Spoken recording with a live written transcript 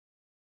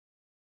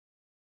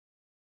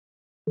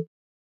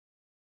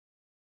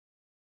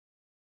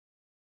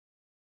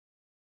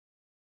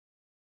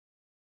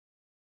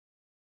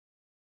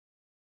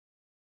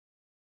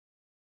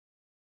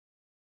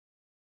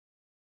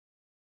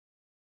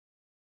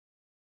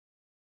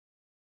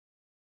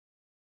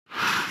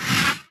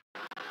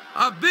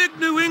A big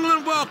New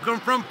England welcome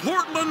from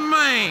Portland,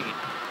 Maine.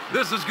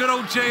 This is good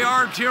old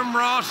JR Tim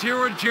Ross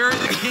here with Jerry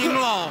the King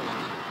Long.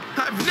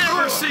 I've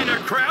never seen a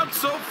crowd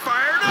so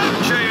fired up,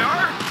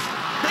 JR.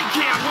 They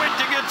can't wait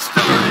to get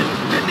started,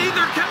 and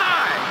neither can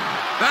I.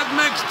 That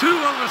makes two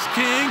of us,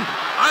 King.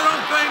 I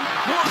don't think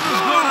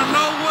Portland's gonna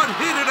know what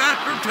hit it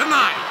after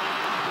tonight.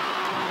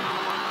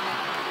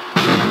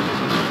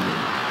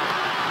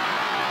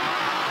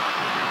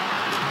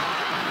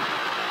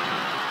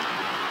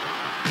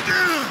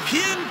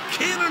 Ken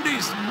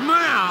Kennedy's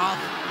mouth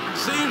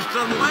seems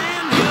to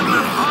land him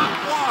in hot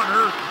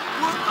water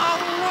with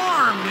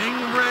alarming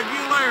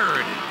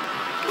regularity.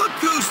 Look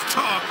who's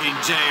talking,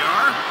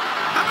 JR.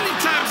 How many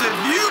times have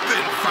you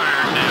been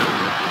fired now?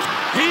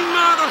 He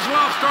might as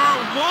well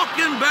start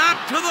walking back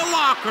to the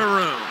locker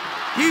room.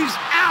 He's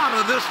out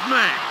of this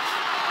match.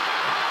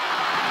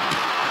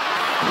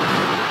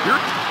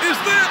 Is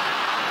that?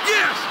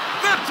 Yes,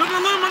 that's an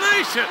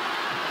elimination.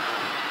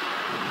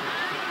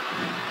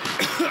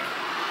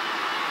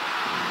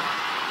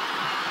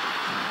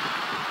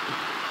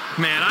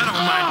 Man, I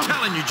don't mind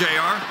telling you,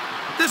 JR.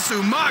 This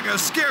Umaga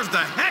scares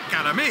the heck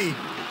out of me.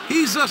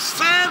 He's a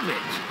savage.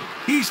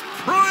 He's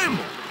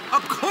primal, a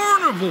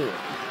carnivore,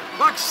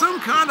 like some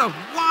kind of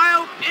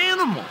wild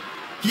animal.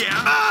 Yeah,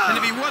 and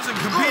if he wasn't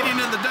competing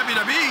in the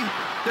WWE,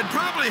 they'd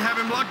probably have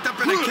him locked up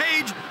in a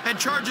cage and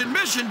charge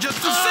admission just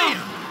to see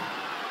him.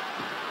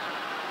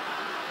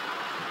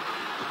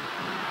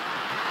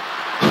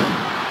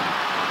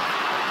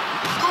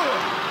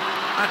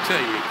 I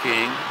tell you,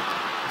 King,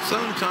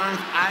 sometimes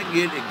I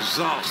get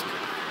exhausted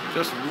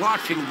just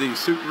watching these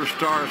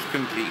superstars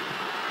compete.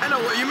 I know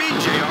what you mean,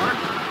 JR.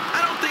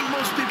 I don't think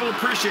most people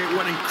appreciate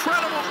what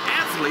incredible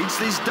athletes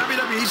these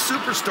WWE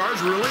superstars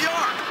really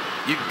are.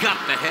 You've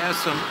got to have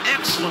some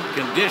excellent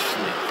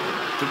conditioning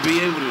to be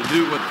able to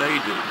do what they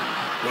do.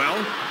 Well,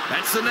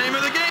 that's the name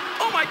of the game.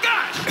 Oh my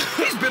gosh!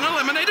 He's been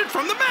eliminated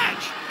from the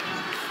match.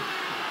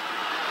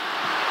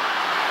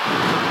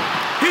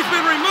 He's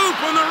been removed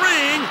from the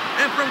ring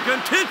and from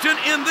contention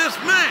in this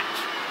match.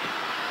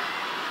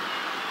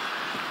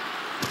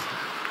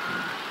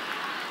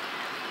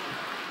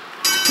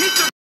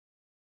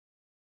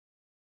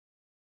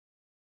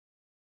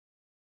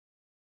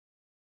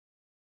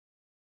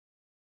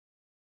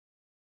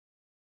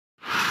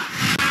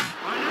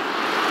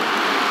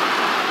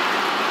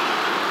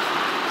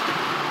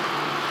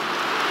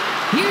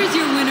 Here's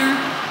your winner,